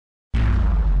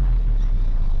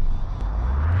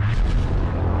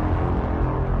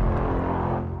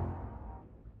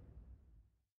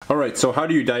Alright, so how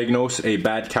do you diagnose a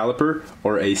bad caliper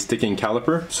or a sticking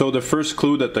caliper? So the first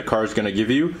clue that the car is going to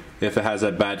give you if it has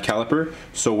a bad caliper,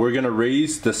 so we're going to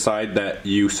raise the side that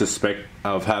you suspect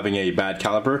of having a bad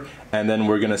caliper, and then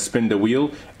we're going to spin the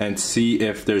wheel and see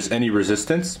if there's any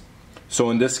resistance. So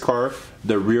in this car,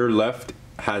 the rear left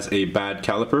has a bad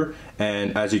caliper,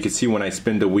 and as you can see when I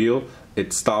spin the wheel,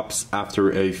 it stops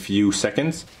after a few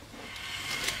seconds.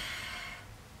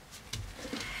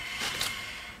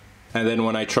 And then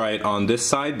when I try it on this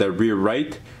side, the rear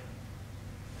right,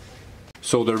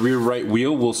 so the rear right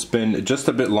wheel will spin just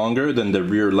a bit longer than the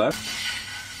rear left.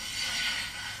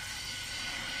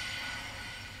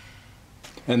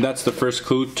 And that's the first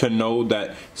clue to know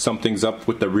that something's up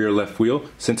with the rear left wheel,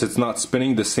 since it's not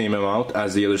spinning the same amount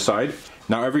as the other side.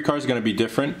 Now every car is going to be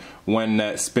different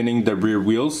when spinning the rear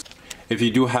wheels. If you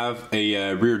do have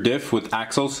a rear diff with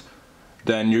axles,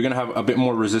 then you're going to have a bit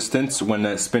more resistance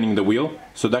when spinning the wheel,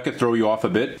 so that could throw you off a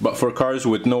bit. But for cars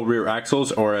with no rear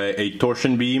axles or a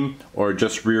torsion beam or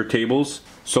just rear tables,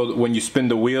 so when you spin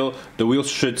the wheel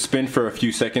should spin for a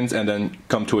few seconds and then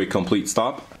come to a complete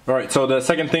stop. Alright, so the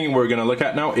second thing we're going to look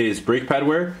at now is brake pad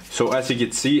wear. So as you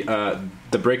can see,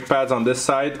 the brake pads on this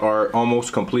side are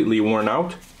almost completely worn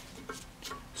out.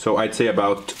 So I'd say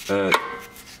about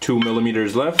 2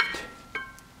 millimeters left,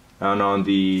 and on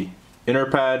the inner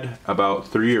pad about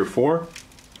 3 or 4.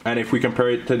 And if we compare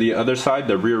it to the other side,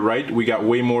 the rear right, we got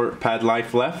way more pad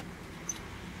life left.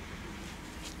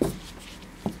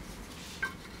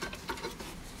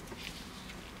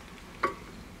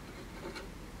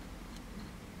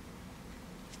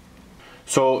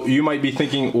 So you might be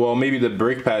thinking, well, maybe the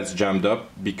brake pad's jammed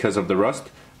up because of the rust,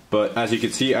 but as you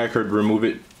can see, I could remove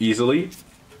it easily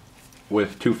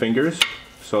with 2 fingers.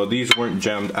 So these weren't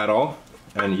jammed at all.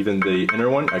 And even the inner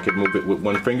one, I could move it with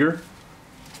 1 finger.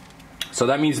 So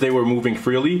that means they were moving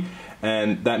freely,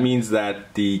 and that means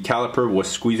that the caliper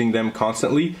was squeezing them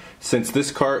constantly. Since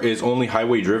this car is only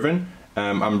highway driven,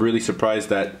 I'm really surprised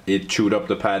that it chewed up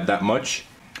the pad that much.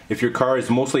 If your car is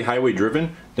mostly highway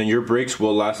driven, then your brakes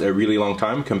will last a really long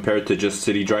time compared to just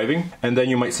city driving. And then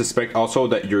you might suspect also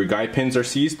that your guide pins are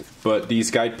seized, but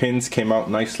these guide pins came out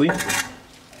nicely.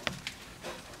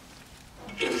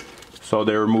 So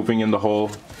they're moving in the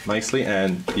hole nicely,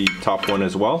 and the top one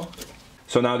as well.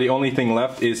 So now the only thing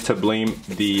left is to blame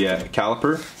the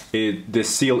caliper. The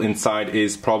seal inside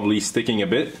is probably sticking a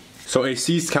bit. So a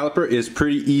seized caliper is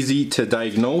pretty easy to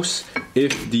diagnose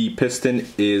if the piston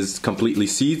is completely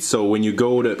seized. So when you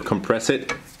go to compress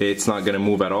it, it's not going to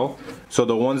move at all. So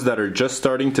the ones that are just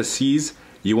starting to seize,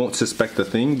 you won't suspect a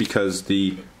thing because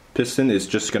the piston is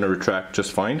just going to retract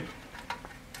just fine.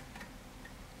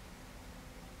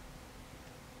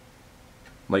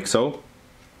 Like so,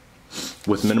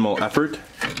 with minimal effort.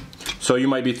 So you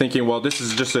might be thinking, well, this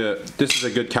is a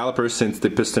good caliper since the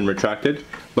piston retracted,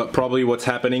 but probably what's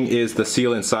happening is the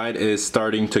seal inside is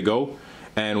starting to go,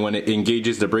 and when it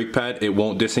engages the brake pad, it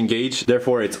won't disengage.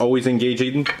 Therefore, it's always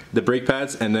engaging the brake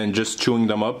pads and then just chewing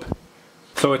them up.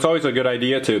 So it's always a good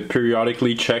idea to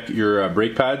periodically check your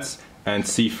brake pads and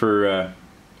see for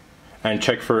and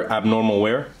check for abnormal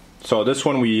wear. So this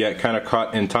one we kind of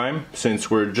caught in time, since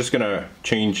we're just gonna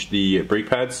change the brake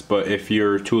pads, but if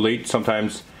you're too late,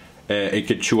 sometimes it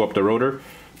could chew up the rotor,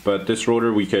 but this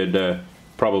rotor we could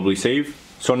probably save.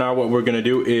 So now what we're gonna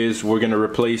do is we're gonna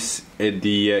replace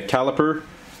the caliper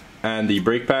and the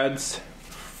brake pads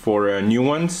for new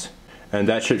ones, and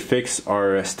that should fix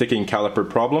our sticking caliper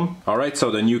problem. Alright, so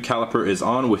the new caliper is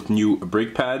on with new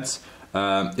brake pads.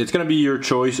 It's gonna be your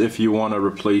choice if you want to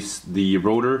replace the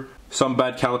rotor. Some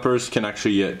bad calipers can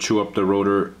actually chew up the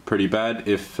rotor pretty bad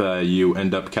if you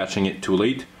end up catching it too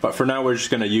late. But for now, we're just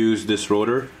going to use this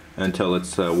rotor until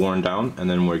it's worn down, and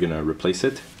then we're going to replace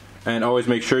it. And always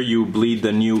make sure you bleed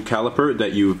the new caliper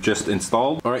that you've just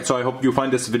installed. Alright, so I hope you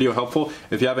find this video helpful.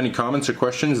 If you have any comments or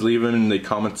questions, leave them in the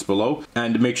comments below.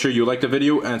 And make sure you like the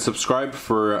video and subscribe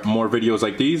for more videos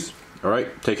like these.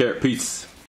 Alright, take care. Peace.